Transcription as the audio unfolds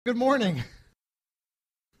Good morning.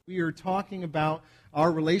 We are talking about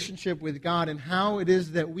our relationship with God and how it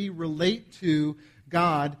is that we relate to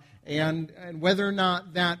God and whether or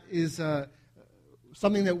not that is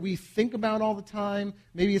something that we think about all the time.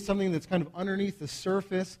 Maybe it's something that's kind of underneath the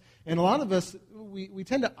surface. And a lot of us, we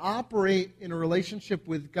tend to operate in a relationship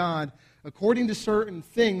with God according to certain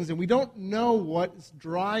things, and we don't know what's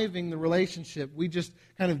driving the relationship. We just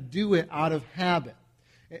kind of do it out of habit.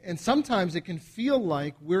 And sometimes it can feel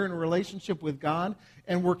like we're in a relationship with God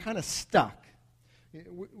and we're kind of stuck.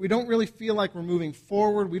 We don't really feel like we're moving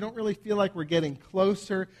forward. We don't really feel like we're getting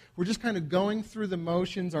closer. We're just kind of going through the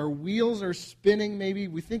motions. Our wheels are spinning maybe.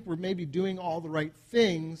 We think we're maybe doing all the right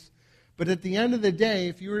things. But at the end of the day,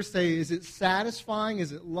 if you were to say, is it satisfying?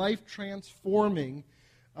 Is it life-transforming?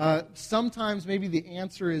 Sometimes maybe the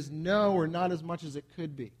answer is no, or not as much as it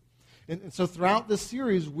could be. And so throughout this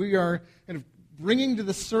series, we are kind of bringing to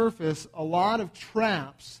the surface a lot of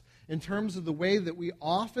traps in terms of the way that we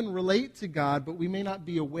often relate to God, but we may not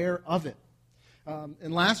be aware of it.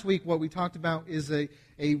 And last week, what we talked about is a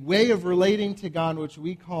way of relating to God, which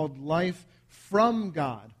we called life from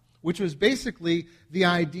God, which was basically the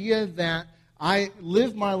idea that I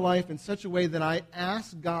live my life in such a way that I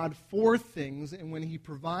ask God for things, and when He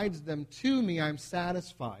provides them to me, I'm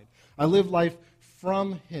satisfied. I live life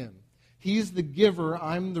from Him. He's the giver,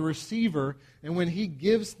 I'm the receiver, and when He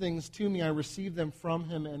gives things to me, I receive them from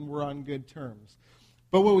Him, and we're on good terms.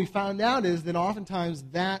 But what we found out is that oftentimes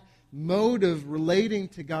that mode of relating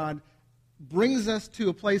to God brings us to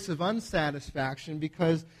a place of unsatisfaction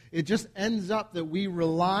because it just ends up that we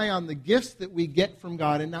rely on the gifts that we get from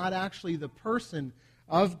God and not actually the person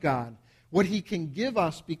of God. What He can give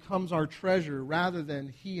us becomes our treasure rather than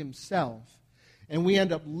He Himself. And we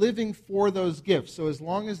end up living for those gifts. So as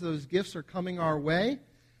long as those gifts are coming our way,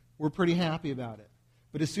 we're pretty happy about it.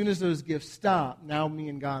 But as soon as those gifts stop, now me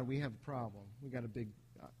and God, we have a problem. We got a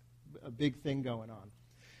big thing going on.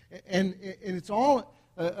 And it's all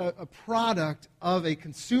a product of a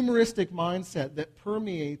consumeristic mindset that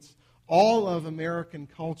permeates all of American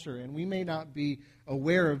culture. And we may not be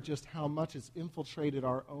aware of just how much it's infiltrated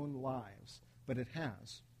our own lives, but it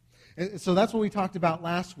has. And so that's what we talked about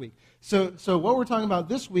last week. So what we're talking about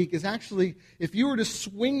this week is actually, if you were to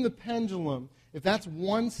swing the pendulum, if that's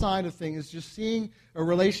one side of things, just seeing a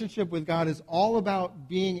relationship with God is all about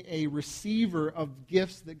being a receiver of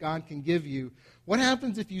gifts that God can give you. What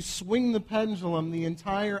happens if you swing the pendulum the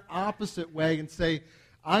entire opposite way and say,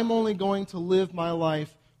 I'm only going to live my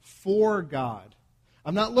life for God.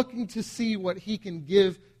 I'm not looking to see what He can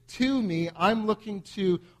give to me. I'm looking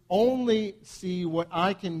to only see what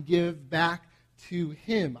I can give back to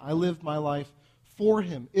Him. I live my life for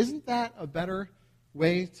Him. Isn't that a better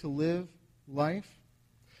way to live life?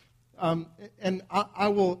 And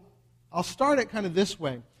I'll start it kind of this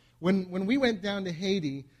way. When we went down to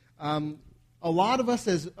Haiti, a lot of us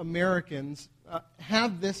as Americans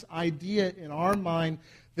have this idea in our mind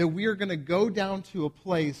that we are going to go down to a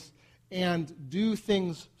place and do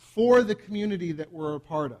things for the community that we're a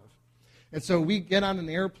part of. And so we get on an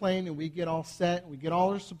airplane and we get all set, and we get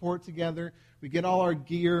all our support together, we get all our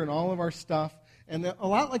gear and all of our stuff. And a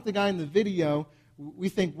lot like the guy in the video, we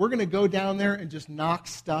think we're going to go down there and just knock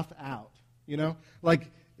stuff out, like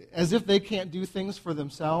as if they can't do things for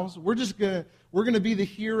themselves. We're going to be the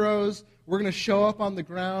heroes. We're going to show up on the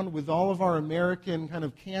ground with all of our American kind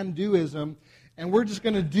of can-doism, and we're just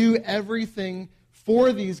going to do everything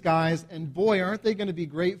for these guys, and boy, aren't they going to be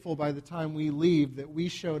grateful by the time we leave that we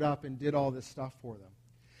showed up and did all this stuff for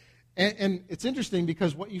them. And it's interesting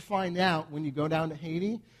because what you find out when you go down to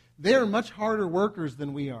Haiti, they're much harder workers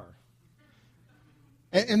than we are.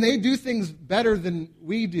 And they do things better than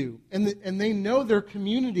we do. And they know their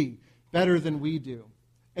community better than we do.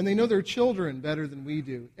 And they know their children better than we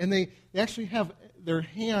do. And they actually have their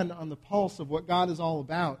hand on the pulse of what God is all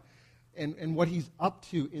about. And what He's up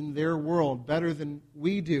to in their world better than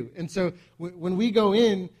we do. And so when we go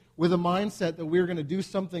in with a mindset that we're going to do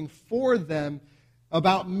something for them,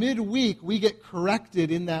 about midweek we get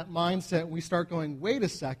corrected in that mindset and we start going, wait a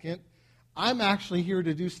second, I'm actually here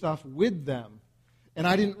to do stuff with them. And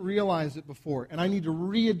I didn't realize it before. And I need to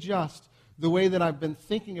readjust the way that I've been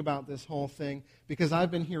thinking about this whole thing because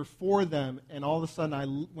I've been here for them. And all of a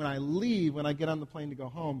sudden when I get on the plane to go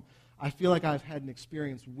home, I feel like I've had an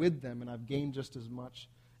experience with them and I've gained just as much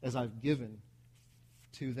as I've given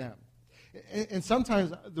to them. And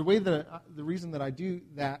sometimes the reason that I do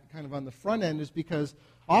that kind of on the front end is because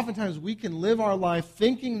oftentimes we can live our life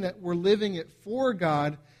thinking that we're living it for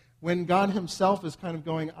God when God Himself is kind of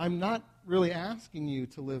going, I'm not really asking you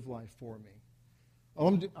to live life for me.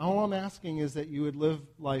 All I'm asking is that you would live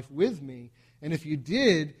life with me And if you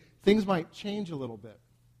did, things might change a little bit.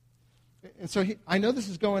 And so I know this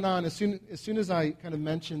is going on as soon as I kind of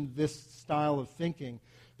mentioned this style of thinking,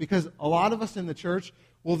 because a lot of us in the church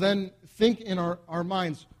will then think in our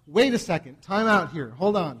minds, wait a second, time out here,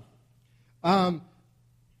 hold on.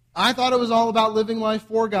 I thought it was all about living life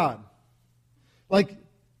for God. Like,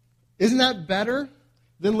 isn't that better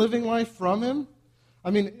than living life from Him?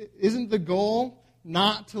 I mean, isn't the goal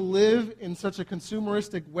not to live in such a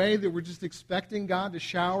consumeristic way that we're just expecting God to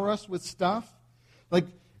shower us with stuff? Like,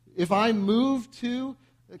 if I move to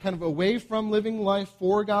kind of away from living life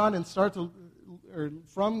for God and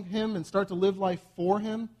from Him and start to live life for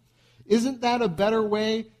Him, isn't that a better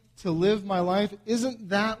way to live my life? Isn't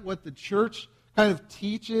that what the church kind of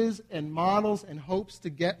teaches and models and hopes to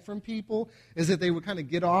get from people, is that they would kind of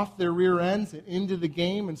get off their rear ends and into the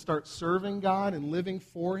game and start serving God and living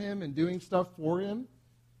for Him and doing stuff for Him?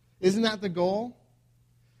 Isn't that the goal?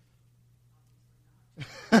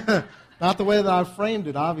 Not the way that I've framed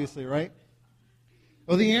it, obviously, right?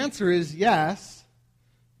 Well, the answer is yes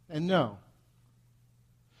and no.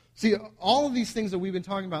 See, all of these things that we've been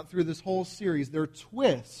talking about through this whole series, they're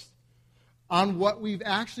twists on what we've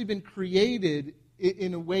actually been created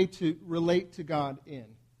in a way to relate to God in.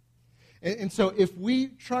 And so if we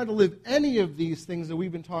try to live any of these things that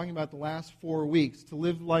we've been talking about the last 4 weeks, to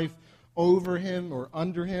live life over Him or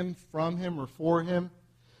under Him, from Him or for Him,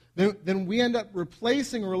 then we end up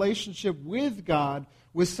replacing a relationship with God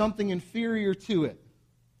with something inferior to it.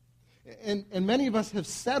 And many of us have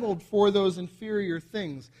settled for those inferior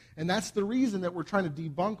things. And that's the reason that we're trying to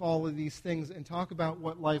debunk all of these things and talk about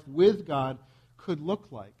what life with God could look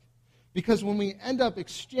like. Because when we end up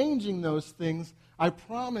exchanging those things, I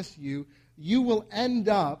promise you, you will end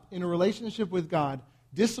up in a relationship with God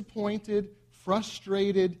disappointed,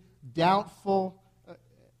 frustrated, doubtful,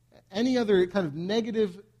 any other kind of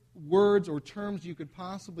negative words or terms you could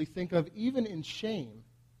possibly think of, even in shame,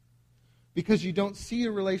 because you don't see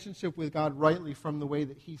a relationship with God rightly from the way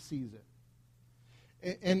that He sees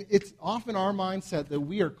it. And it's often our mindset that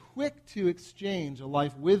we are quick to exchange a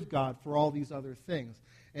life with God for all these other things.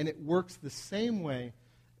 And it works the same way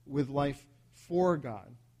with life for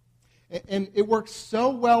God. And it works so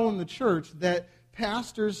well in the church that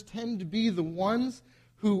pastors tend to be the ones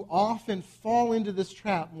who often fall into this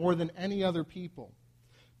trap more than any other people.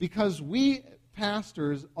 Because we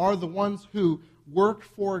pastors are the ones who work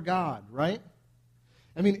for God, right?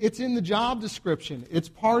 I mean, it's in the job description. It's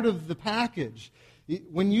part of the package.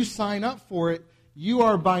 When you sign up for it, you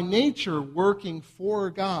are by nature working for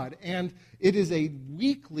God. And it is a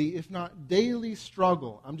weekly, if not daily,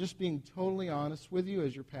 struggle. I'm just being totally honest with you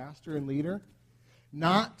as your pastor and leader,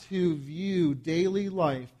 not to view daily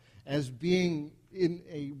life as being in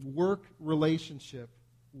a work relationship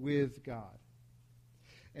with God.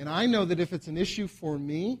 And I know that if it's an issue for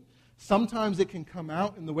me, sometimes it can come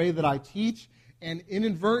out in the way that I teach, and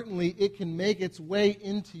inadvertently it can make its way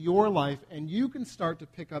into your life, and you can start to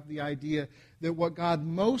pick up the idea that what God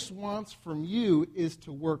most wants from you is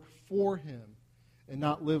to work for Him and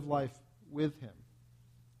not live life with Him.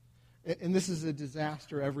 And this is a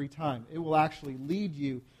disaster every time. It will actually lead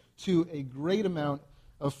you to a great amount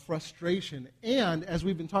of frustration, and as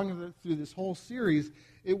we've been talking through this whole series,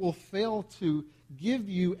 it will fail to give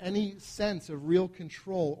you any sense of real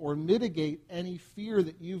control or mitigate any fear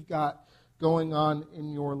that you've got going on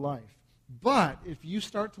in your life. But if you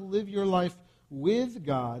start to live your life with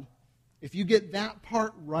God, if you get that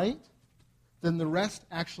part right, then the rest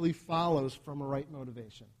actually follows from a right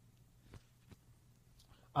motivation.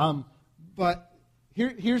 But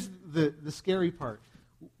here's the scary part.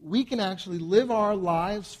 We can actually live our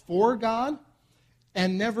lives for God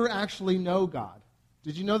and never actually know God.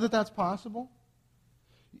 Did you know that that's possible?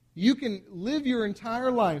 You can live your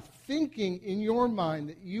entire life thinking in your mind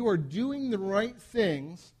that you are doing the right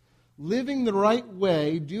things, living the right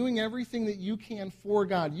way, doing everything that you can for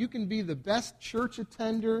God. You can be the best church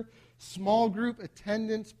attender, small group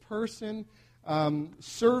attendance person,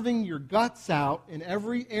 serving your guts out in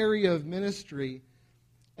every area of ministry,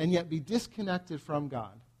 and yet be disconnected from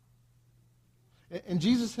God. And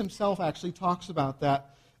Jesus Himself actually talks about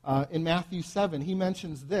that in Matthew 7. He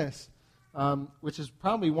mentions this, which is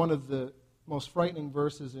probably one of the most frightening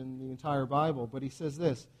verses in the entire Bible. But He says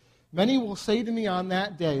this: "Many will say to me on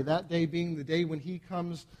that day being the day when He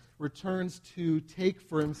returns to take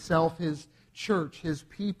for Himself His church, His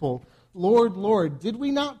people, 'Lord, Lord, did we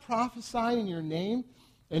not prophesy in Your name,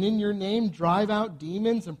 and in Your name drive out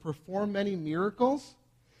demons and perform many miracles?'"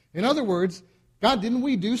 In other words, God, didn't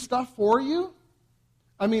we do stuff for You?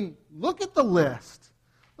 I mean, look at the list.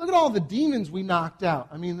 Look at all the demons we knocked out.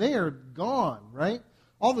 I mean, they are gone, right?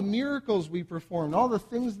 all the miracles we performed, all the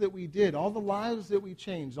things that we did, all the lives that we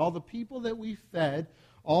changed, all the people that we fed,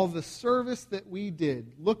 all the service that we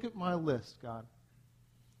did. Look at my list, God.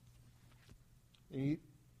 And you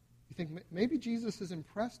think, maybe Jesus is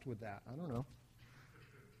impressed with that. I don't know.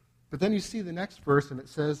 But then you see the next verse, and it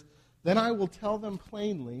says, then I will tell them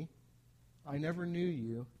plainly, I never knew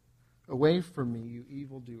you. Away from me, you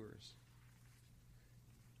evildoers.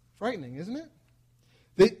 Frightening, isn't it?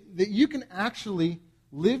 That you can actually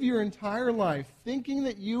live your entire life thinking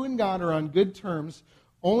that you and God are on good terms,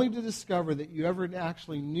 only to discover that you ever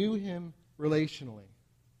actually knew Him relationally.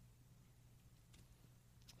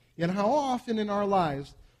 Yet how often in our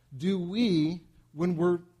lives do we, when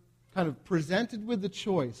we're kind of presented with the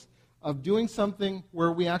choice of doing something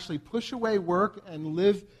where we actually push away work and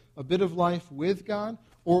live a bit of life with God,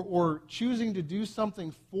 or choosing to do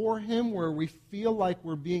something for Him where we feel like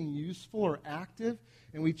we're being useful or active,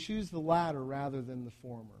 and we choose the latter rather than the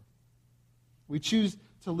former. We choose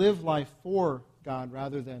to live life for God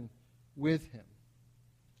rather than with Him.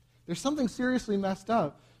 There's something seriously messed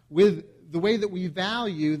up with the way that we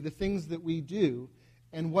value the things that we do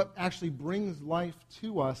and what actually brings life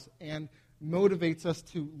to us and motivates us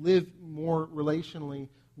to live more relationally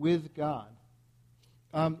with God.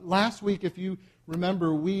 Last week, if you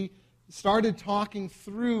remember, we started talking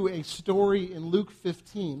through a story in Luke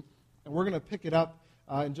 15, and we're going to pick it up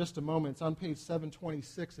in just a moment. It's on page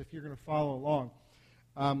 726 if you're going to follow along.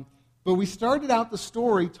 But we started out the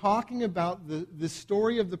story talking about the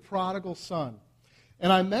story of the prodigal son.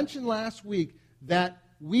 And I mentioned last week that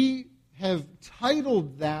we have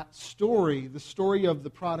titled that story, the story of the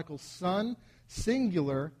prodigal son,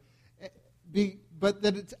 singular, but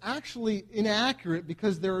that it's actually inaccurate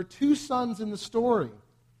because there are two sons in the story.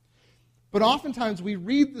 But oftentimes we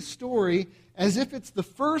read the story as if it's the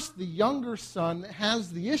first, the younger son, that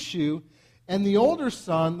has the issue, and the older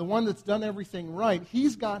son, the one that's done everything right,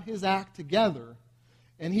 he's got his act together,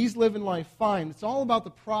 and he's living life fine. It's all about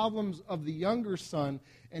the problems of the younger son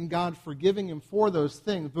and God forgiving him for those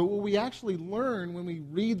things. But what we actually learn when we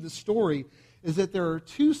read the story is that there are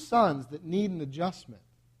two sons that need an adjustment.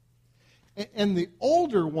 And the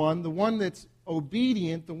older one, the one that's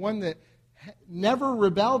obedient, the one that never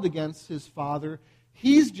rebelled against his father,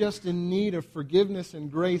 he's just in need of forgiveness and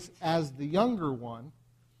grace as the younger one.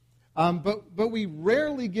 But we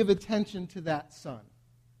rarely give attention to that son.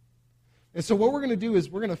 And so what we're going to do is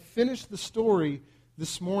we're going to finish the story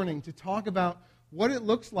this morning to talk about what it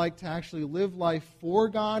looks like to actually live life for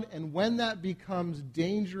God and when that becomes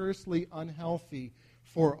dangerously unhealthy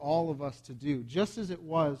for all of us to do, just as it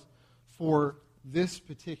was for this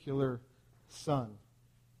particular son.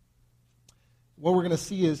 What we're going to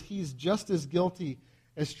see is he's just as guilty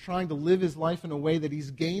as trying to live his life in a way that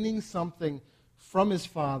he's gaining something from his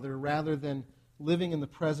father rather than living in the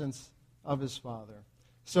presence of his father.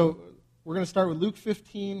 So we're going to start with Luke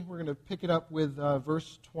 15. We're going to pick it up with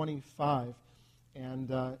verse 25.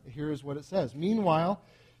 And here is what it says. Meanwhile,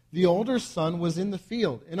 the older son was in the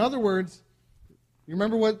field. In other words, you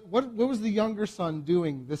remember what was the younger son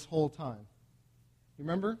doing this whole time? You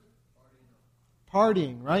remember?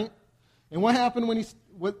 Partying, right? And what happened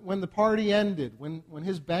when the party ended? When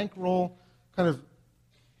his bankroll kind of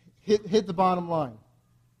hit the bottom line?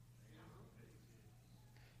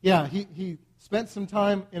 Yeah, he spent some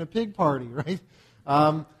time in a pig party, right?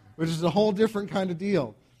 Which is a whole different kind of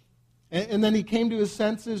deal. And then he came to his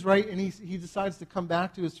senses, right? And he decides to come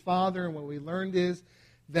back to his father. And what we learned is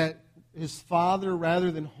that his father,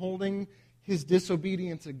 rather than holding his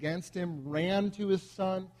disobedience against him, ran to his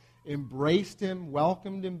son, embraced him,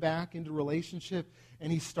 welcomed him back into relationship,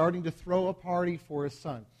 and he's starting to throw a party for his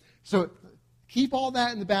son. So keep all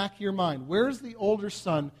that in the back of your mind. Where's the older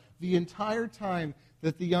son the entire time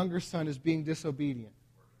that the younger son is being disobedient?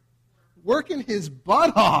 Working his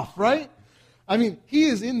butt off, right? I mean, he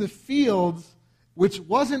is in the fields, which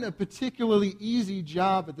wasn't a particularly easy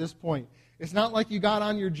job at this point. It's not like you got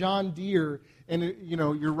on your John Deere and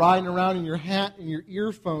you're riding around in your hat and your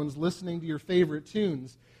earphones listening to your favorite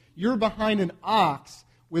tunes. You're behind an ox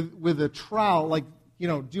with a trowel,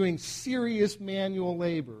 doing serious manual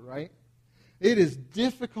labor, right? It is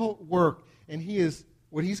difficult work, and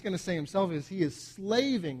what he's going to say himself is he is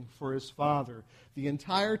slaving for his father the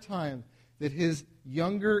entire time that his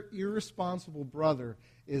younger, irresponsible brother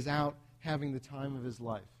is out having the time of his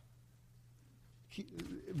life.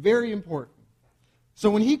 Very important. So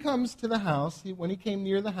when he comes to the house, when he came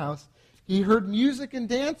near the house, he heard music and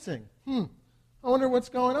dancing. I wonder what's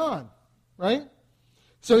going on, right?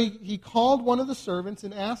 So he called one of the servants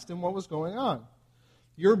and asked him what was going on.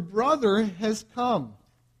 "Your brother has come,"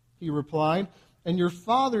 he replied, "and your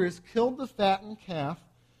father has killed the fattened calf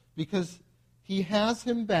because he has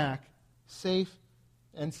him back safe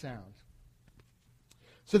and sound.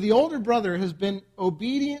 So the older brother has been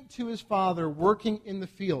obedient to his father working in the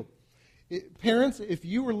field. Parents, if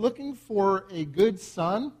you were looking for a good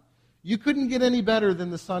son, you couldn't get any better than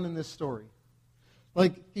the son in this story.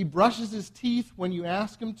 Like, he brushes his teeth when you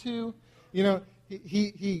ask him to. You know,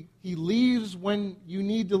 he leaves when you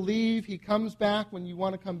need to leave. He comes back when you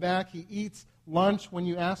want to come back. He eats lunch when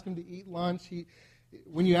you ask him to eat lunch.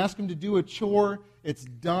 When you ask him to do a chore, it's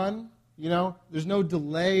done. You know, there's no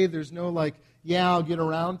delay. There's no like, yeah, I'll get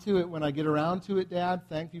around to it when I get around to it, Dad.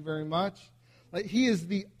 Thank you very much. Like, he is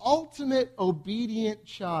the ultimate obedient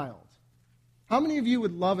child. How many of you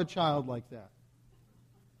would love a child like that?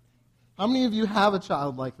 How many of you have a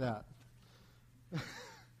child like that?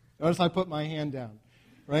 Notice I put my hand down,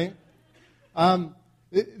 right?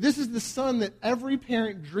 This is the son that every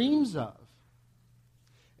parent dreams of.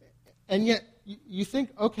 And yet, you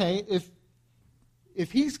think, okay,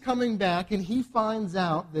 if he's coming back and he finds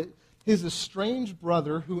out that his estranged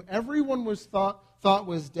brother, who everyone thought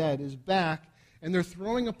was dead, is back, and they're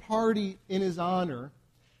throwing a party in his honor,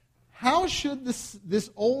 how should this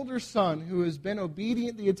older son, who has been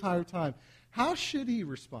obedient the entire time, how should he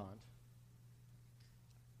respond?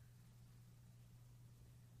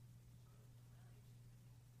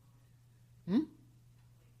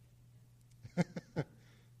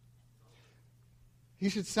 He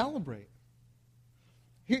should celebrate.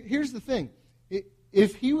 Here's the thing.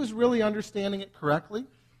 If he was really understanding it correctly,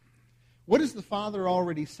 what has the father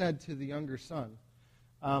already said to the younger son?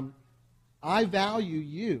 I value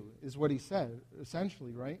you, is what he said,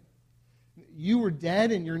 essentially, right? You were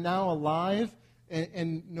dead and you're now alive,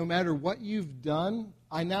 and no matter what you've done,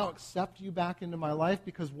 I now accept you back into my life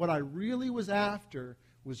because what I really was after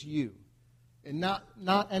was you, and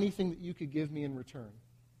not anything that you could give me in return.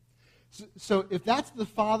 So if that's the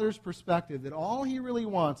father's perspective, that all he really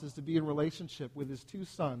wants is to be in relationship with his two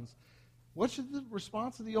sons, what should the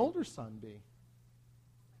response of the older son be?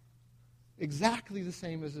 Exactly the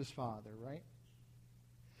same as his father, right?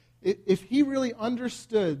 If he really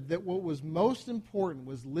understood that what was most important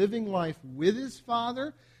was living life with his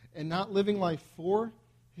father and not living life for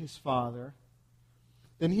his father,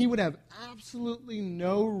 then he would have absolutely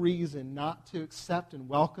no reason not to accept and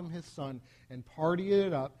welcome his son and party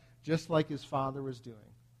it up just like his father was doing.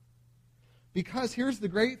 Because here's the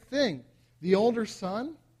great thing. The older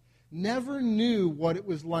son never knew what it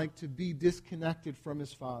was like to be disconnected from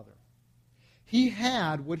his father. He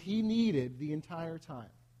had what he needed the entire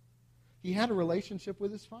time. He had a relationship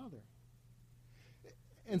with his father.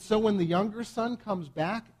 And so when the younger son comes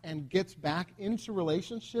back and gets back into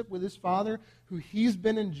relationship with his father, who he's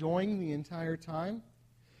been enjoying the entire time,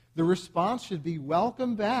 the response should be,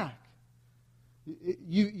 welcome back.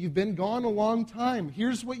 You've been gone a long time.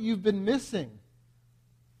 Here's what you've been missing.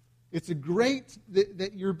 It's great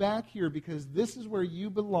that you're back here because this is where you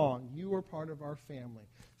belong. You are part of our family.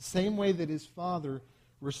 Same way that his father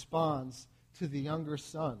responds to the younger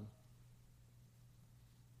son.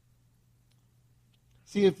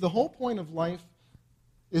 See, if the whole point of life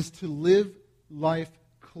is to live life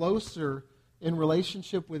closer in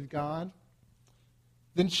relationship with God,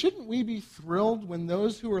 then shouldn't we be thrilled when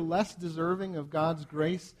those who are less deserving of God's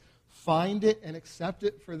grace find it and accept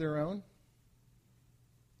it for their own?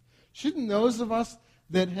 Shouldn't those of us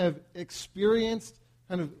that have experienced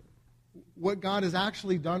kind of what God has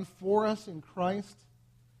actually done for us in Christ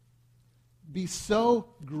be so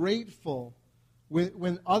grateful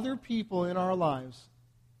when other people in our lives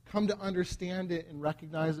come to understand it and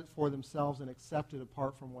recognize it for themselves and accept it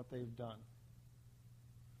apart from what they've done?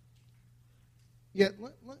 Yet,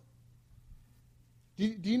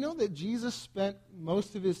 do you know that Jesus spent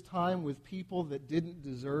most of his time with people that didn't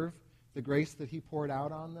deserve the grace that he poured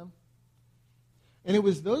out on them? And it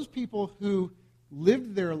was those people who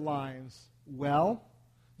lived their lives well,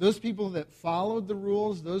 those people that followed the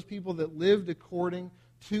rules, those people that lived according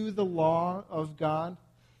to the law of God,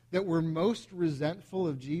 that were most resentful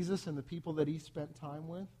of Jesus and the people that he spent time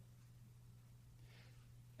with.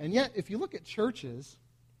 And yet, if you look at churches,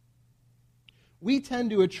 we tend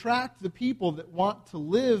to attract the people that want to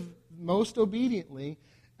live most obediently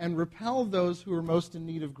and repel those who are most in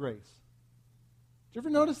need of grace. Did you ever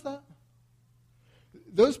notice that?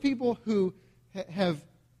 Those people who have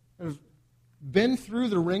been through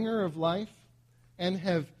the ringer of life and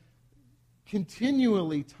have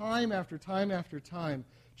continually, time after time after time,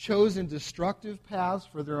 chosen destructive paths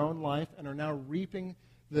for their own life and are now reaping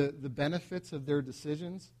the benefits of their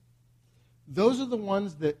decisions, those are the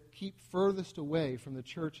ones that keep furthest away from the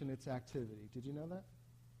church and its activity. Did you know that?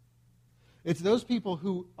 It's those people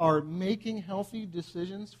who are making healthy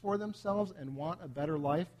decisions for themselves and want a better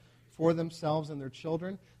life for themselves and their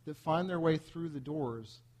children that find their way through the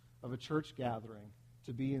doors of a church gathering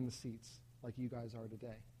to be in the seats like you guys are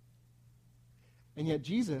today. And yet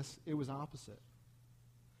Jesus, it was opposite.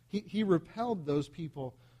 He repelled those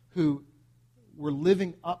people who were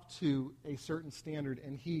living up to a certain standard,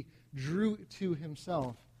 and he drew to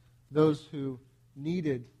himself those who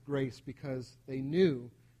needed grace because they knew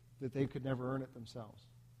that they could never earn it themselves.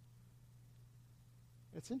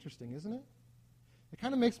 It's interesting, isn't it? It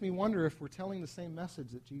kind of makes me wonder if we're telling the same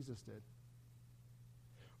message that Jesus did.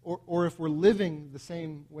 Or if we're living the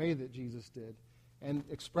same way that Jesus did and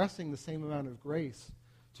expressing the same amount of grace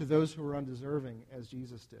to those who are undeserving as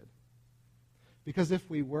Jesus did. Because if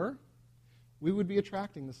we were, we would be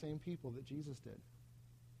attracting the same people that Jesus did.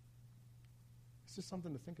 It's just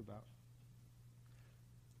something to think about.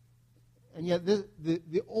 And yet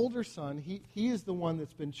the older son, he is the one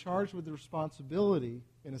that's been charged with the responsibility,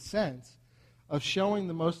 in a sense, of showing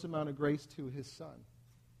the most amount of grace to his son,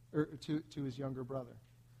 or to his younger brother,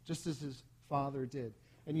 just as his father did.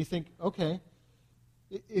 And you think, okay,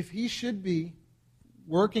 if he should be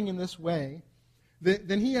working in this way,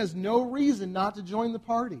 then he has no reason not to join the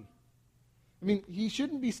party. I mean, he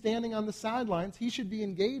shouldn't be standing on the sidelines. He should be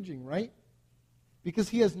engaging, right? Because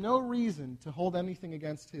he has no reason to hold anything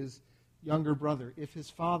against his younger brother if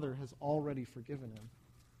his father has already forgiven him.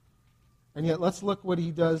 And yet, let's look what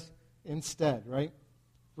he does instead, right?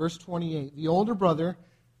 Verse 28, the older brother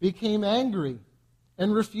became angry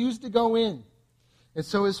and refused to go in. And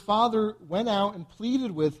so his father went out and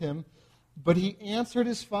pleaded with him, but he answered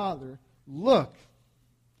his father, look.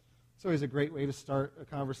 It's always a great way to start a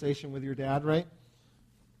conversation with your dad, right?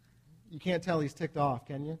 You can't tell he's ticked off,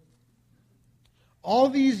 can you? All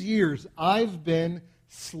these years I've been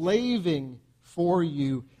slaving for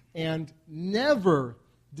you and never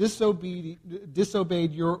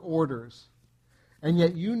disobeyed your orders. And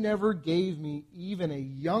yet you never gave me even a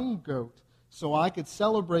young goat so I could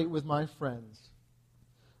celebrate with my friends.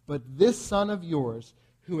 But this son of yours,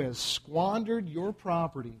 who has squandered your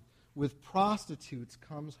property with prostitutes,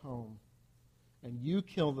 comes home, and you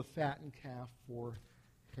kill the fattened calf for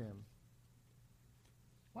him.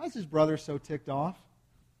 Why is his brother so ticked off?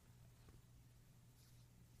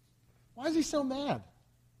 Why is he so mad?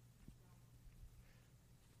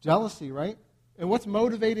 Jealousy, right? And what's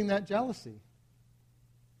motivating that jealousy?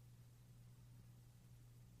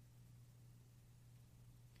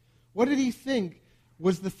 What did he think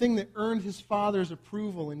was the thing that earned his father's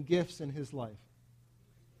approval and gifts in his life?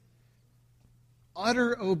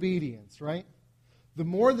 Utter obedience, right? The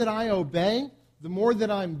more that I obey, the more that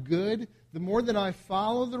I'm good, the more that I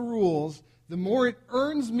follow the rules, the more it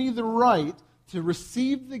earns me the right to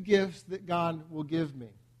receive the gifts that God will give me.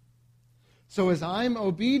 So as I'm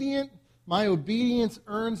obedient, my obedience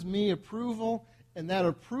earns me approval, and that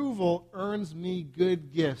approval earns me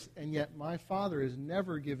good gifts. And yet my father has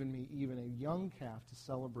never given me even a young calf to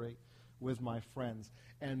celebrate with my friends.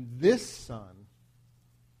 And this son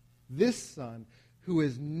who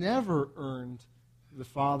has never earned the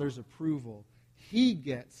Father's approval, he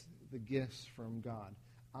gets the gifts from God.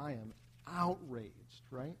 I am outraged,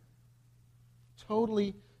 right?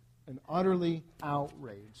 Totally and utterly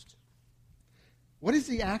outraged. What is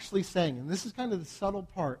he actually saying? And this is kind of the subtle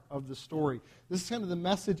part of the story. This is kind of the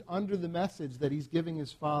message under the message that he's giving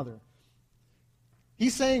his father.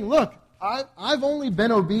 He's saying, look, I've only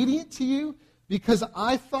been obedient to you because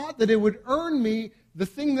I thought that it would earn me the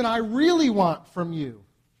thing that I really want from you.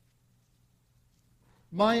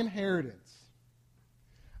 My inheritance.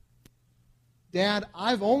 Dad,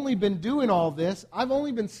 I've only been doing all this. I've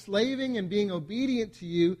only been slaving and being obedient to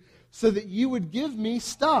you so that you would give me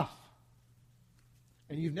stuff.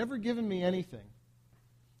 And you've never given me anything.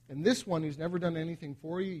 And this one who's never done anything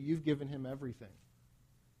for you, you've given him everything.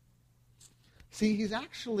 See, he's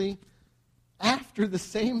actually after the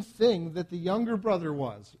same thing that the younger brother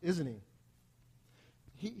was, isn't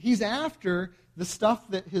he? He's after the stuff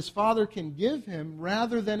that his father can give him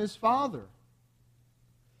rather than his father.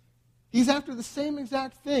 He's after the same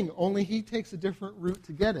exact thing, only he takes a different route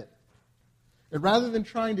to get it. And rather than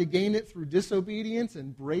trying to gain it through disobedience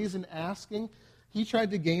and brazen asking, he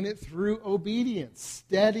tried to gain it through obedience.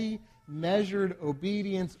 Steady, measured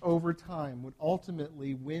obedience over time would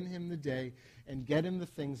ultimately win him the day and get him the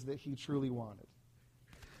things that he truly wanted.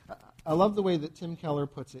 I love the way that Tim Keller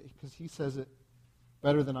puts it, because he says it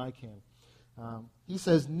better than I can. He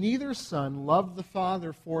says, neither son loved the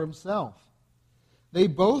father for himself. They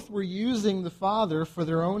both were using the father for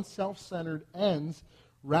their own self-centered ends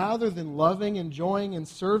rather than loving, enjoying, and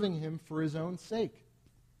serving him for his own sake.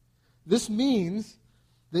 This means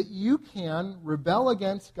that you can rebel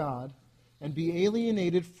against God and be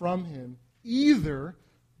alienated from Him either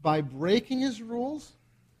by breaking His rules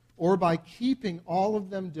or by keeping all of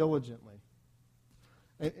them diligently.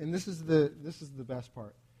 And this is the best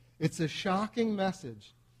part. It's a shocking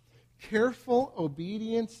message. Careful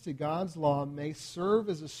obedience to God's law may serve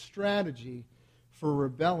as a strategy for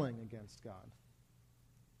rebelling against God.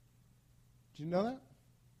 Do you know that?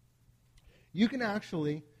 You can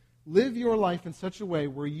actually live your life in such a way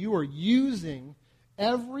where you are using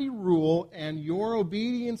every rule and your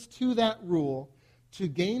obedience to that rule to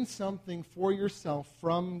gain something for yourself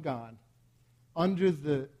from God under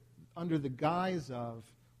the guise of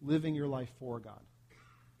living your life for God.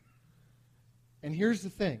 And here's the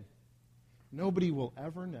thing. Nobody will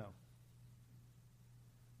ever know.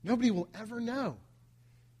 Nobody will ever know.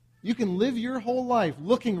 You can live your whole life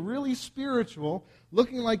looking really spiritual,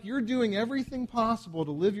 looking like you're doing everything possible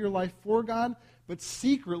to live your life for God, but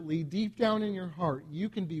secretly, deep down in your heart, you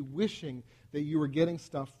can be wishing that you were getting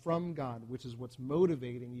stuff from God, which is what's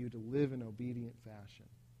motivating you to live in obedient fashion.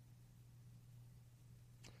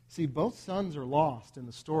 See, both sons are lost in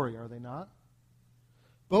the story, are they not?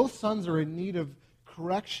 Both sons are in need of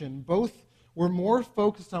correction. Both were more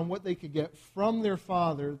focused on what they could get from their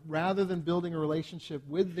father rather than building a relationship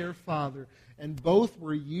with their father, and both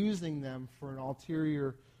were using them for an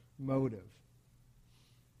ulterior motive.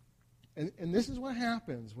 And this is what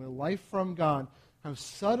happens when life from God how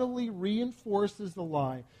subtly reinforces the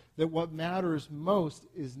lie that what matters most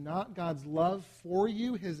is not God's love for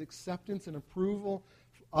you, His acceptance and approval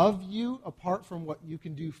of you apart from what you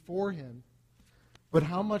can do for Him, but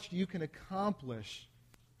how much you can accomplish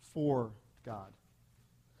for God.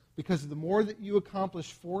 Because the more that you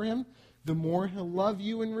accomplish for Him, the more He'll love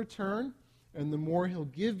you in return, and the more He'll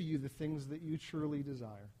give you the things that you truly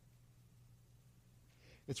desire.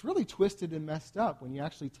 It's really twisted and messed up when you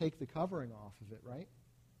actually take the covering off of it, right?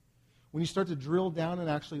 When you start to drill down and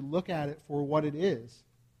actually look at it for what it is.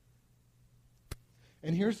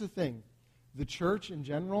 And here's the thing. The church in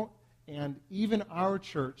general, and even our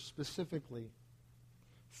church specifically,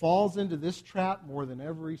 falls into this trap more than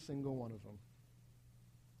every single one of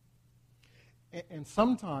them. And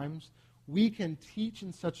sometimes we can teach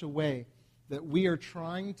in such a way that we are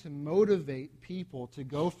trying to motivate people to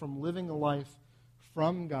go from living a life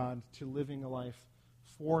from God to living a life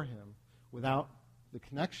for Him without the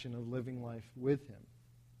connection of living life with Him.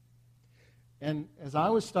 And as I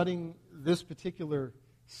was studying this particular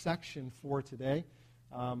section for today,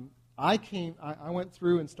 I went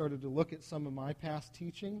through and started to look at some of my past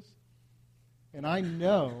teachings, and I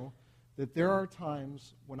know that there are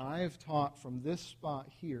times when I have taught from this spot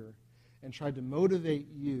here and tried to motivate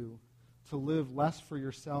you to live less for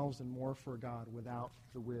yourselves and more for God without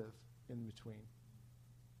the with in between.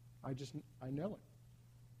 I know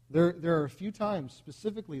it. There are a few times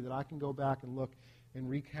specifically that I can go back and look and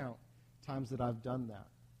recount times that I've done that.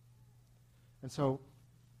 And so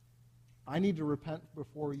I need to repent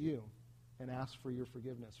before you and ask for your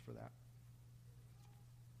forgiveness for that.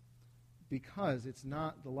 Because it's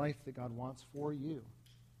not the life that God wants for you.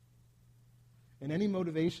 And any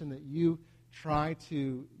motivation that you try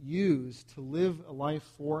to use to live a life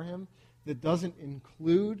for Him that doesn't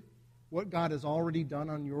include what God has already done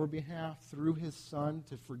on your behalf through His Son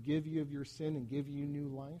to forgive you of your sin and give you new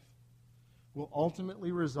life will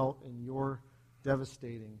ultimately result in your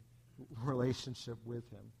devastating relationship with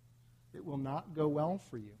Him. It will not go well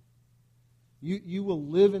for you. You will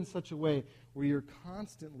live in such a way where you're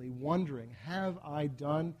constantly wondering, have I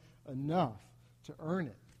done enough to earn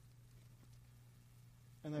it?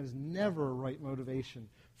 And that is never a right motivation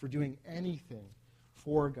for doing anything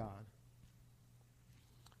for God.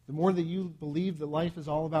 The more that you believe that life is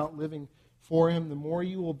all about living for Him, the more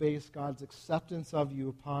you will base God's acceptance of you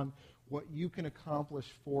upon what you can accomplish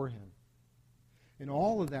for Him. And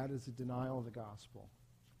all of that is a denial of the gospel.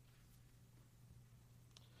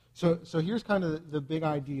 So here's kind of the big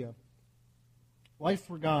idea. Life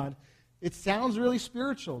for God, it sounds really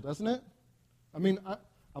spiritual, doesn't it? I mean,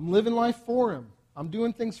 I'm living life for Him. I'm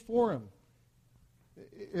doing things for Him.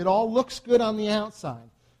 It all looks good on the outside.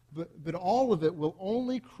 But all of it will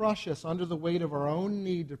only crush us under the weight of our own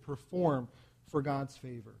need to perform for God's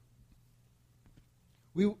favor.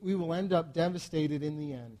 We will end up devastated in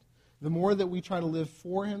the end. The more that we try to live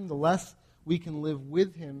for Him, the less we can live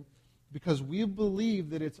with Him, because we believe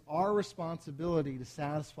that it's our responsibility to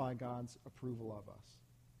satisfy God's approval of us.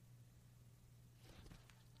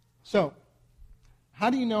 So, how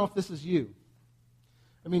do you know if this is you?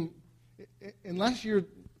 I mean, unless you're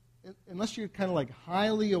kind of like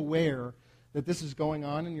highly aware that this is going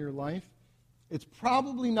on in your life, it's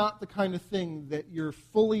probably not the kind of thing that you're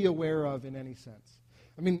fully aware of in any sense.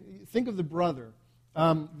 I mean, think of the brother.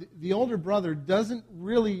 The older brother doesn't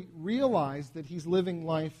really realize that he's living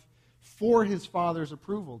life for his father's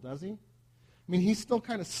approval, does he? I mean, he's still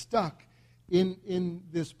kind of stuck in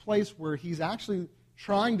this place where he's actually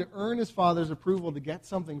trying to earn his father's approval to get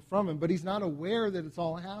something from him, but he's not aware that it's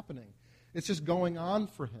all happening. It's just going on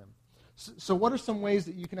for him. So what are some ways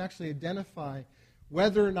that you can actually identify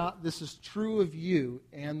whether or not this is true of you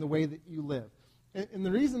and the way that you live? And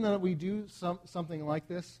the reason that we do something like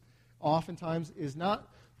this oftentimes is not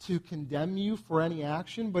to condemn you for any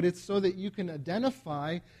action, but it's so that you can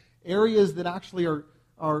identify areas that actually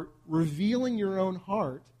are revealing your own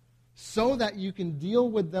heart so that you can deal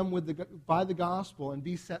with them by the gospel and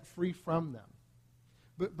be set free from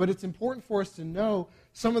them. But it's important for us to know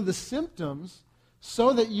some of the symptoms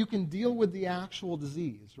so that you can deal with the actual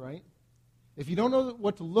disease, right? If you don't know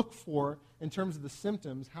what to look for in terms of the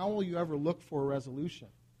symptoms, how will you ever look for a resolution?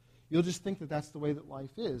 You'll just think that that's the way that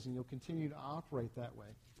life is, and you'll continue to operate that way.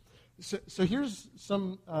 So here's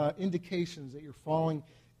some indications that you're falling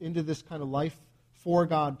into this kind of life for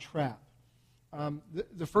God trap.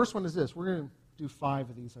 The first one is this. We're going to do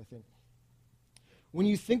 5 of these, I think. When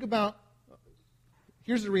you think about,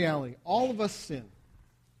 here's the reality. All of us sin.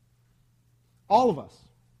 All of us.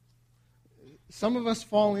 Some of us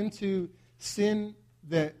fall into sin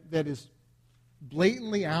that is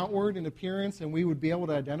blatantly outward in appearance, and we would be able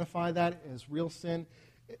to identify that as real sin.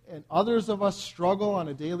 And others of us struggle on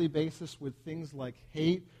a daily basis with things like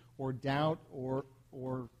hate or doubt or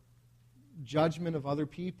judgment of other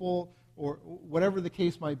people, or whatever the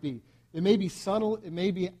case might be. It may be subtle, it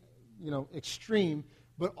may be, extreme,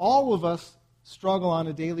 but all of us struggle on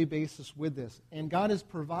a daily basis with this. And God has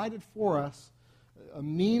provided for us a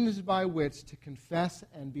means by which to confess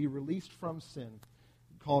and be released from sin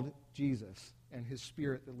called Jesus and His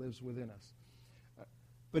Spirit that lives within us.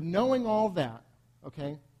 But knowing all that,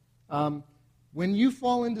 okay, when you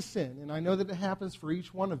fall into sin, and I know that it happens for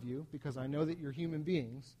each one of you because I know that you're human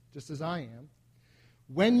beings, just as I am,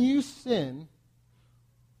 when you sin,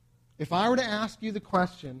 if I were to ask you the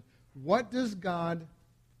question, what does God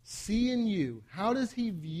see in you? How does He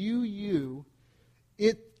view you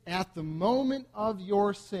at the moment of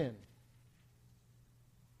your sin?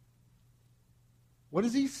 What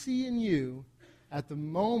does He see in you at the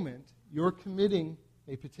moment you're committing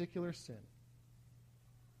a particular sin?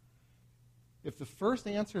 If the first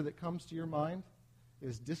answer that comes to your mind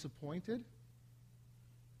is disappointed,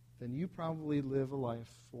 then you probably live a life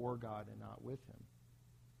for God and not with Him.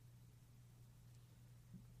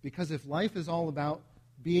 Because if life is all about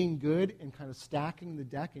being good and kind of stacking the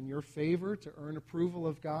deck in your favor to earn approval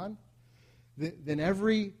of God, then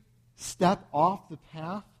every step off the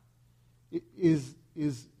path is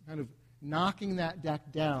kind of knocking that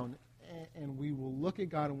deck down, and we will look at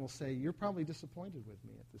God and we'll say, you're probably disappointed with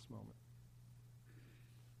me at this moment.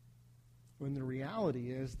 When the reality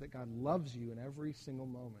is that God loves you in every single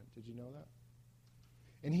moment. Did you know that?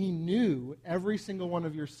 And He knew every single one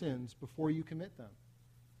of your sins before you commit them.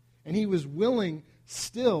 And He was willing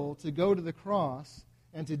still to go to the cross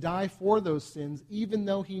and to die for those sins, even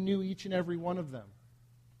though He knew each and every one of them.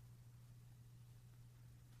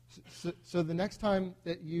 So the next time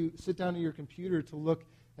that you sit down at your computer to look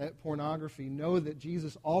at pornography, know that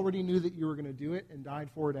Jesus already knew that you were going to do it and died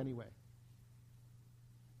for it anyway.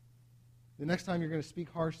 The next time you're going to speak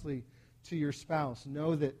harshly to your spouse,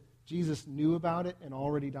 know that Jesus knew about it and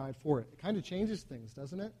already died for it. It kind of changes things,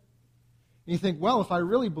 doesn't it? And you think, well, if I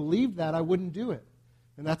really believed that, I wouldn't do it.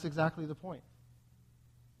 And that's exactly the point.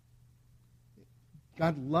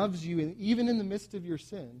 God loves you, and even in the midst of your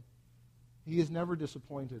sin, He is never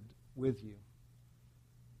disappointed with you.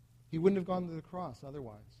 He wouldn't have gone to the cross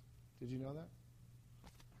otherwise. Did you know that?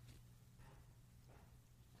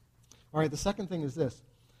 All right, the second thing is this.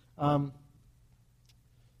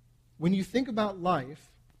 When you think about life,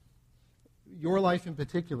 your life in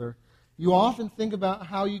particular, you often think about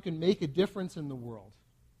how you can make a difference in the world.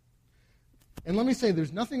 And let me say,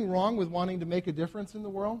 there's nothing wrong with wanting to make a difference in the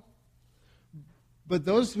world. But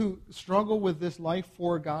those who struggle with this life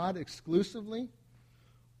for God exclusively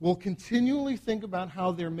will continually think about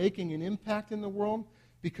how they're making an impact in the world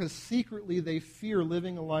because secretly they fear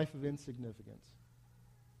living a life of insignificance.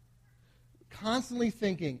 Constantly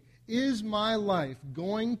thinking, is my life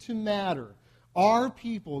going to matter? Are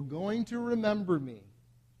people going to remember me?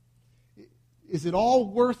 Is it all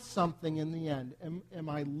worth something in the end? Am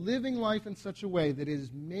I living life in such a way that it is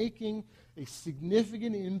making a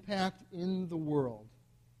significant impact in the world?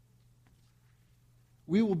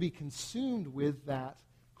 We will be consumed with that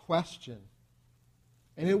question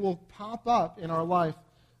And it will pop up in our life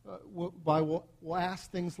we'll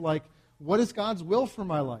ask things like, what is God's will for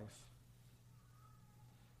my life?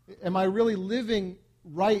 Am I really living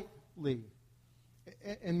rightly?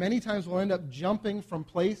 And many times we'll end up jumping from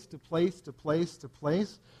place to place to place to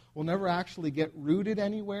place. We'll never actually get rooted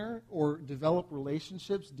anywhere or develop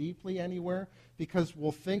relationships deeply anywhere because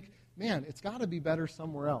we'll think, man, it's got to be better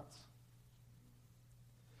somewhere else.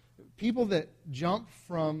 People that jump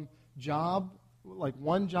from like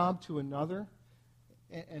one job to another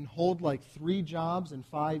and hold like 3 jobs in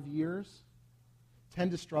 5 years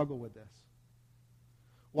tend to struggle with this.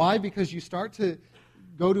 Why? Because you start to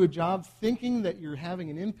go to a job thinking that you're having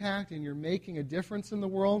an impact and you're making a difference in the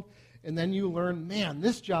world, and then you learn, man,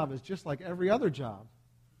 this job is just like every other job.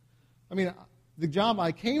 I mean, the job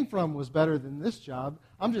I came from was better than this job.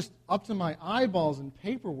 I'm just up to my eyeballs in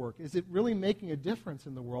paperwork. Is it really making a difference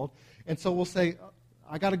in the world? And so we'll say,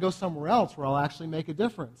 I got to go somewhere else where I'll actually make a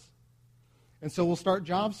difference. And so we'll start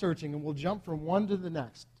job searching, and we'll jump from one to the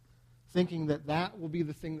next, thinking that that will be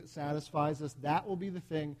the thing that satisfies us, that will be the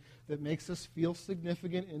thing that makes us feel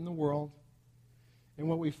significant in the world. And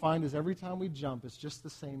what we find is every time we jump, it's just the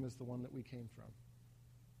same as the one that we came from.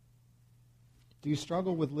 Do you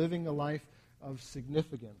struggle with living a life of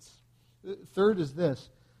significance? Third is this.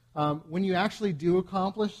 When you actually do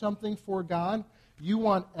accomplish something for God, you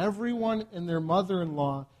want everyone and their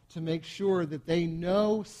mother-in-law to make sure that they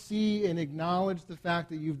know, see, and acknowledge the fact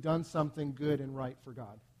that you've done something good and right for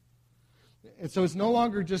God. And so it's no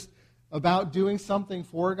longer just about doing something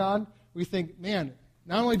for God. We think, man,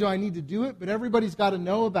 not only do I need to do it, but everybody's got to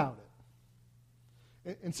know about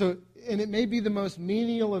it. And it may be the most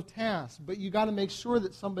menial of tasks, but you got to make sure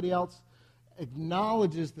that somebody else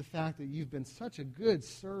acknowledges the fact that you've been such a good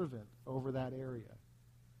servant over that area.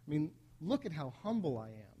 I mean, look at how humble I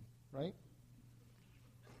am, right?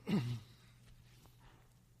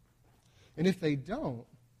 And if they don't,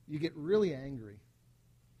 you get really angry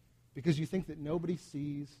because you think that nobody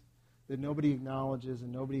sees, that nobody acknowledges,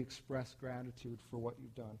 and nobody expressed gratitude for what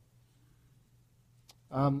you've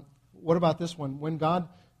done. What about this one? When God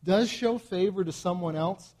does show favor to someone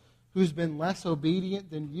else who's been less obedient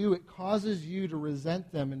than you, it causes you to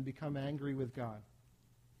resent them and become angry with God.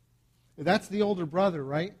 That's the older brother,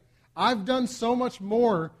 right? I've done so much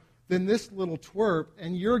more than this little twerp,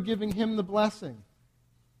 and you're giving him the blessing.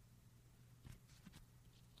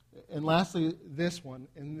 And lastly, this one,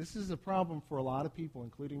 and this is a problem for a lot of people,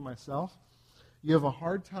 including myself. You have a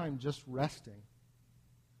hard time just resting.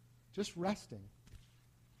 Just resting.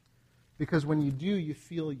 Because when you do, you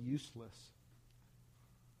feel useless.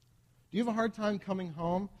 Do you have a hard time coming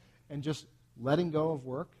home and just letting go of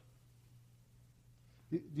work?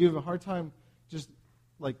 Do you have a hard time just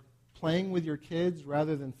like playing with your kids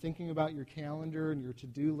rather than thinking about your calendar and your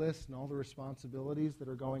to-do list and all the responsibilities that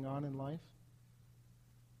are going on in life?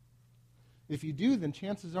 If you do, then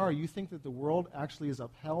chances are you think that the world actually is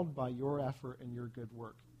upheld by your effort and your good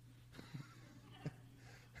work.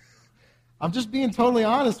 I'm just being totally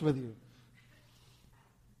honest with you.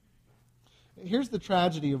 Here's the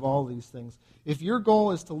tragedy of all these things. If your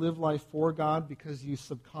goal is to live life for God because you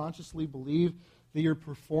subconsciously believe that your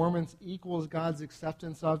performance equals God's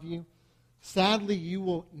acceptance of you, sadly, you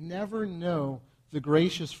will never know the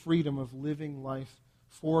gracious freedom of living life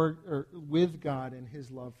for or with God and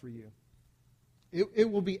His love for you.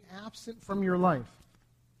 It will be absent from your life.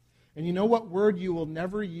 And you know what word you will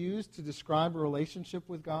never use to describe a relationship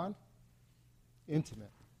with God?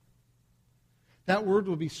 Intimate. That word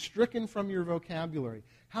will be stricken from your vocabulary.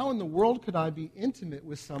 How in the world could I be intimate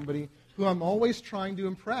with somebody who I'm always trying to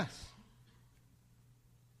impress?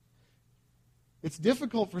 It's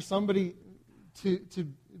difficult for somebody to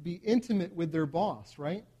be intimate with their boss,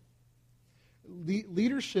 right?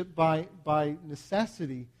 Leadership by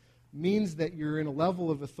necessity means that you're in a level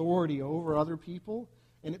of authority over other people,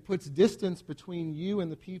 and it puts distance between you and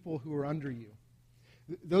the people who are under you.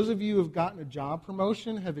 Those of you who have gotten a job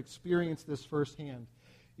promotion have experienced this firsthand.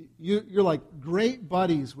 You're like great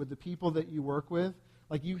buddies with the people that you work with.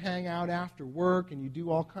 Like you hang out after work and you do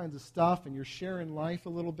all kinds of stuff and you're sharing life a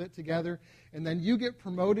little bit together. And then you get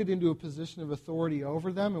promoted into a position of authority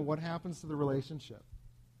over them, and what happens to the relationship?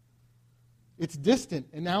 It's distant.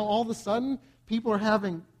 And now all of a sudden, people are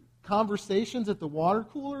having conversations at the water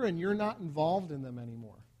cooler and you're not involved in them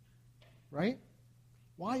anymore. Right?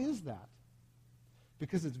 Why is that?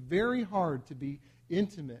 Because it's very hard to be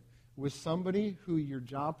intimate with somebody who your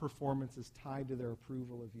job performance is tied to their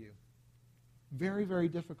approval of you. Very, very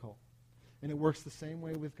difficult. And it works the same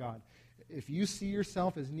way with God. If you see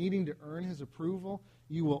yourself as needing to earn His approval,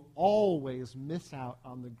 you will always miss out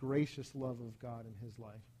on the gracious love of God in His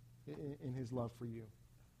life, in His love for you.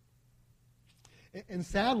 And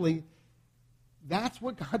sadly, that's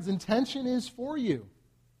what God's intention is for you.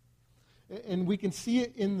 And we can see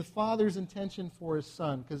it in the Father's intention for His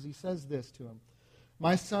Son, because He says this to him.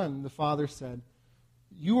 My son, the Father said,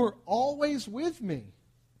 you are always with me.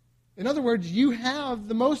 In other words, you have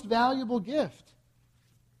the most valuable gift.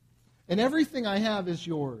 And everything I have is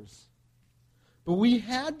yours. But we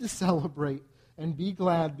had to celebrate and be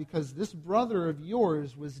glad because this brother of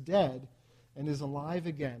yours was dead and is alive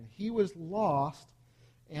again. He was lost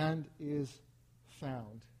and is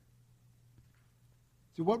found.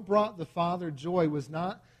 See, what brought the father joy was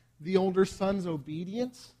not the older son's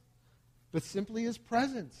obedience, but simply his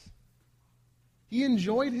presence. He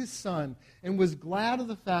enjoyed his son and was glad of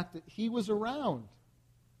the fact that he was around.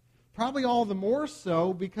 Probably all the more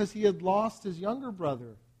so because he had lost his younger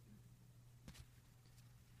brother.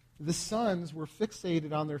 The sons were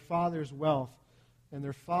fixated on their father's wealth, and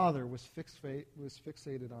their father was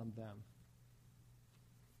fixated on them.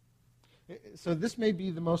 So this may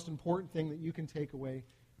be the most important thing that you can take away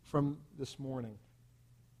from this morning.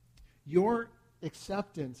 Your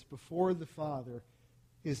acceptance before the Father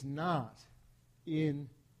is not in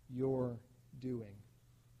your doing.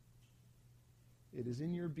 It is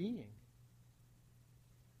in your being.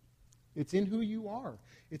 It's in who you are.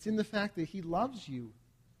 It's in the fact that He loves you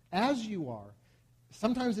as you are,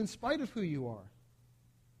 sometimes in spite of who you are.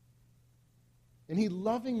 And He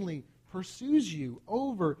lovingly pursues you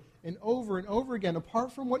over and over and over again,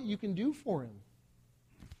 apart from what you can do for Him.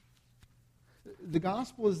 The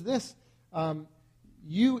gospel is this.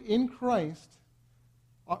 You in Christ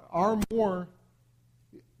are more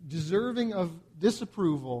deserving of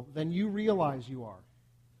disapproval than you realize you are.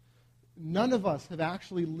 None of us have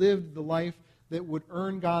actually lived the life that would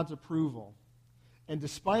earn God's approval. And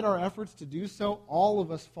despite our efforts to do so, all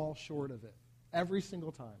of us fall short of it, every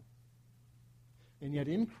single time. And yet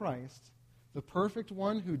in Christ, the perfect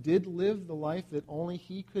one who did live the life that only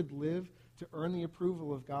He could live to earn the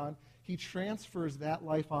approval of God, He transfers that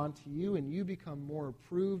life onto you, and you become more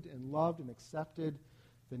approved and loved and accepted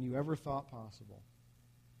than you ever thought possible.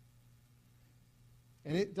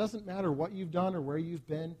 And it doesn't matter what you've done or where you've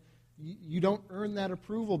been. You don't earn that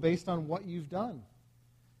approval based on what you've done.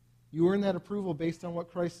 You earn that approval based on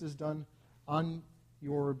what Christ has done on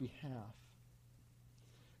your behalf.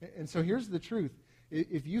 And so here's the truth.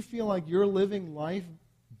 If you feel like you're living life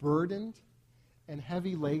burdened and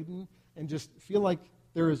heavy laden and just feel like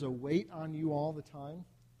there is a weight on you all the time,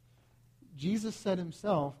 Jesus said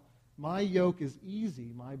Himself, my yoke is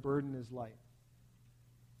easy, my burden is light.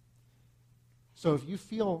 So if you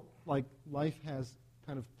feel like life has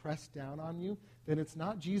kind of pressed down on you, then it's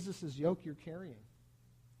not Jesus' yoke you're carrying.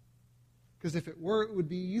 Because if it were, it would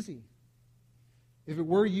be easy. If it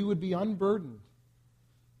were, you would be unburdened.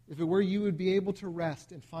 If it were, you would be able to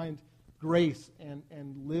rest and find grace and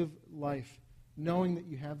live life, knowing that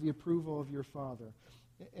you have the approval of your Father.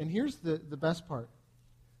 And here's the best part.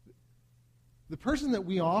 The person that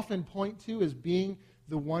we often point to as being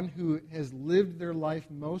the one who has lived their life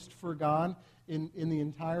most for God in the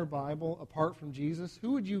entire Bible, apart from Jesus,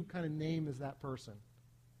 who would you kind of name as that person?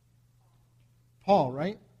 Paul,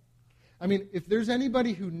 right? I mean, if there's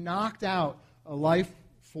anybody who knocked out a life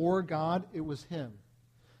for God, it was him.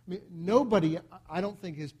 I mean, nobody, I don't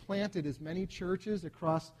think, has planted as many churches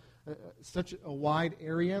across such a wide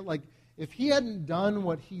area. Like, if he hadn't done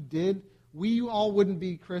what he did, we all wouldn't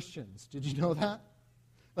be Christians. Did you know that?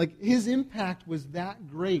 Like, his impact was that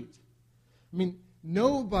great. I mean,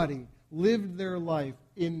 nobody lived their life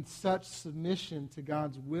in such submission to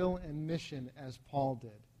God's will and mission as Paul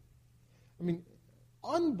did. I mean,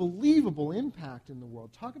 unbelievable impact in the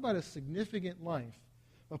world. Talk about a significant life.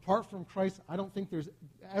 Apart from Christ, I don't think there's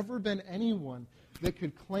ever been anyone that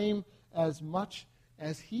could claim as much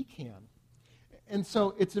as he can. And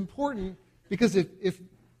so it's important because if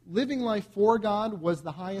living life for God was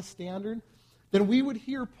the highest standard, then we would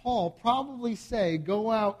hear Paul probably say,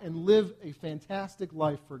 go out and live a fantastic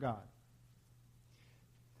life for God.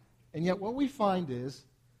 And yet what we find is,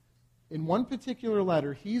 in one particular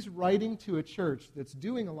letter, he's writing to a church that's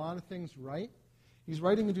doing a lot of things right. He's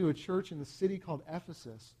writing to a church in the city called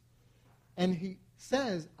Ephesus. And he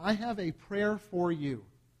says, I have a prayer for you.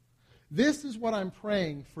 This is what I'm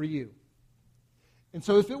praying for you. And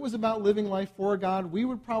so if it was about living life for God, we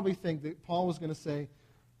would probably think that Paul was going to say,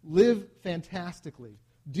 live fantastically.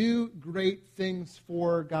 Do great things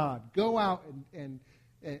for God. Go out and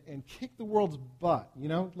kick the world's butt, you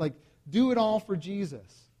know? Like, do it all for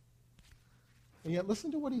Jesus. And yet,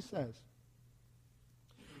 listen to what he says.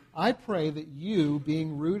 I pray that you,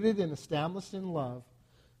 being rooted and established in love,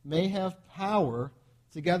 may have power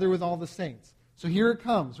together with all the saints. So here it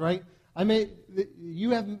comes, right? may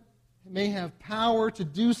have power to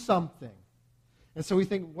do something. And so we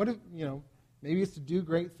think, what if, maybe it's to do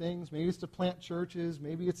great things, maybe it's to plant churches,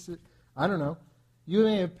 maybe it's to, I don't know. You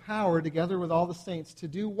may have power together with all the saints to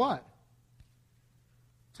do what?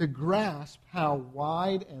 To grasp how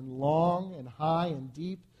wide and long and high and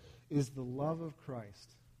deep is the love of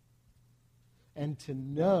Christ. And to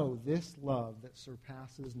know this love that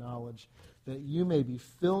surpasses knowledge, that you may be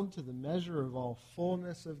filled to the measure of all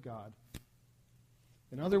fullness of God.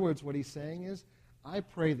 In other words, what he's saying is, I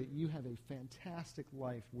pray that you have a fantastic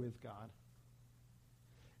life with God.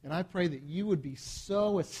 And I pray that you would be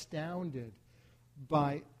so astounded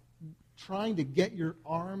by trying to get your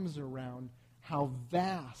arms around how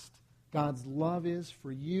vast God's love is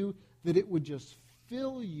for you, that it would just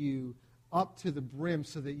fill you up to the brim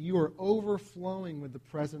so that you are overflowing with the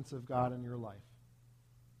presence of God in your life.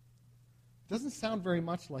 It doesn't sound very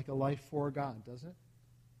much like a life for God, does it?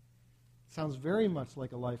 It sounds very much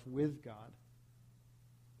like a life with God.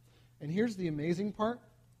 And here's the amazing part.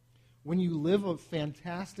 When you live a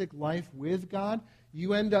fantastic life with God,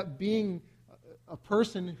 you end up being a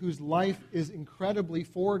person whose life is incredibly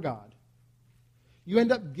for God. You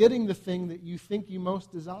end up getting the thing that you think you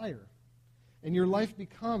most desire. And your life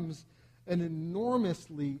becomes an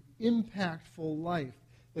enormously impactful life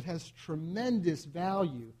that has tremendous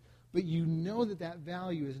value. But you know that that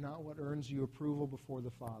value is not what earns you approval before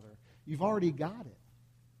the Father. You've already got it.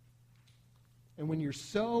 And when you're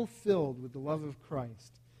so filled with the love of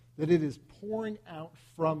Christ that it is pouring out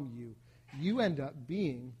from you, you end up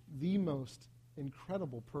being the most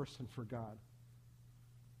incredible person for God.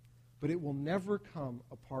 But it will never come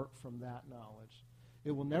apart from that knowledge.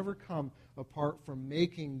 It will never come apart from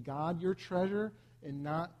making God your treasure and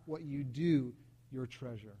not what you do your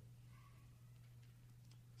treasure.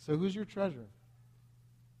 So who's your treasure?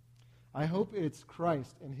 I hope it's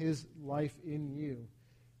Christ and his life in you.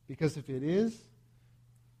 Because if it is,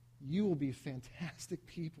 you will be fantastic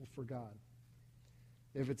people for God.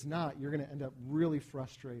 If it's not, you're going to end up really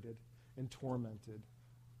frustrated and tormented.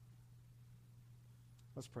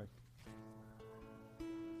 Let's pray.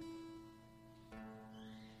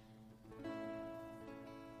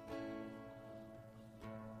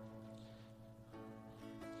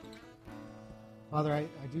 Father, I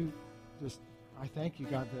thank you,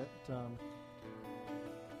 God, that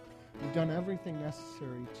you've done everything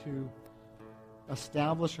necessary to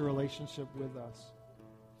establish a relationship with us.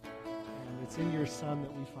 And it's in your Son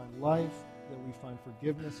that we find life, that we find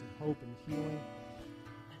forgiveness and hope and healing.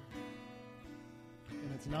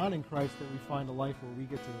 And it's not in Christ that we find a life where we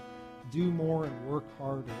get to do more and work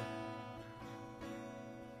harder.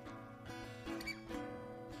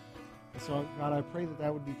 And so, God, I pray that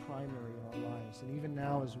that would be primary in our lives. And even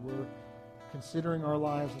now, as we're considering our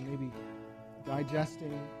lives and maybe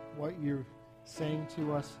digesting what you're saying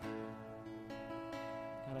to us,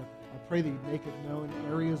 God, I pray that you'd make it known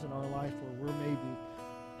areas in our life where we're maybe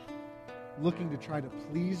looking to try to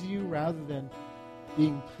please you rather than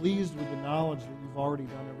being pleased with the knowledge that you've already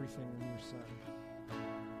done everything in your Son.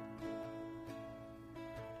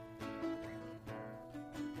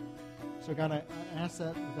 So God, I ask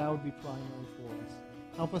that would be primary for us.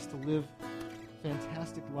 Help us to live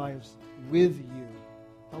fantastic lives with you.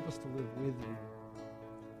 Help us to live with you.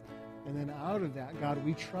 And then out of that, God,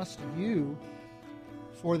 we trust you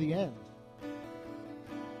for the end.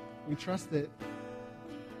 We trust that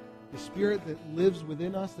the Spirit that lives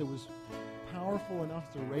within us, that was powerful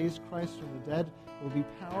enough to raise Christ from the dead, will be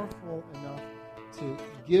powerful enough to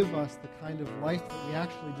give us the kind of life that we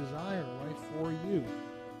actually desire, life for you.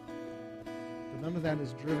 But none of that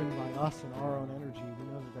is driven by us and our own energy. We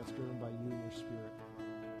know that that's driven by you and your Spirit.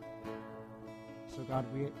 So God,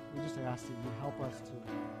 we just ask that you help us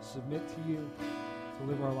to submit to you, to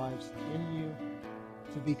live our lives in you,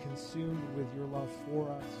 to be consumed with your love for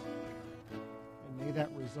us. And may that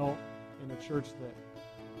result in a church that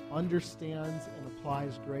understands and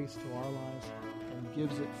applies grace to our lives and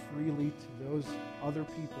gives it freely to those other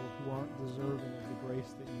people who aren't deserving of the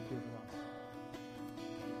grace that you've given us.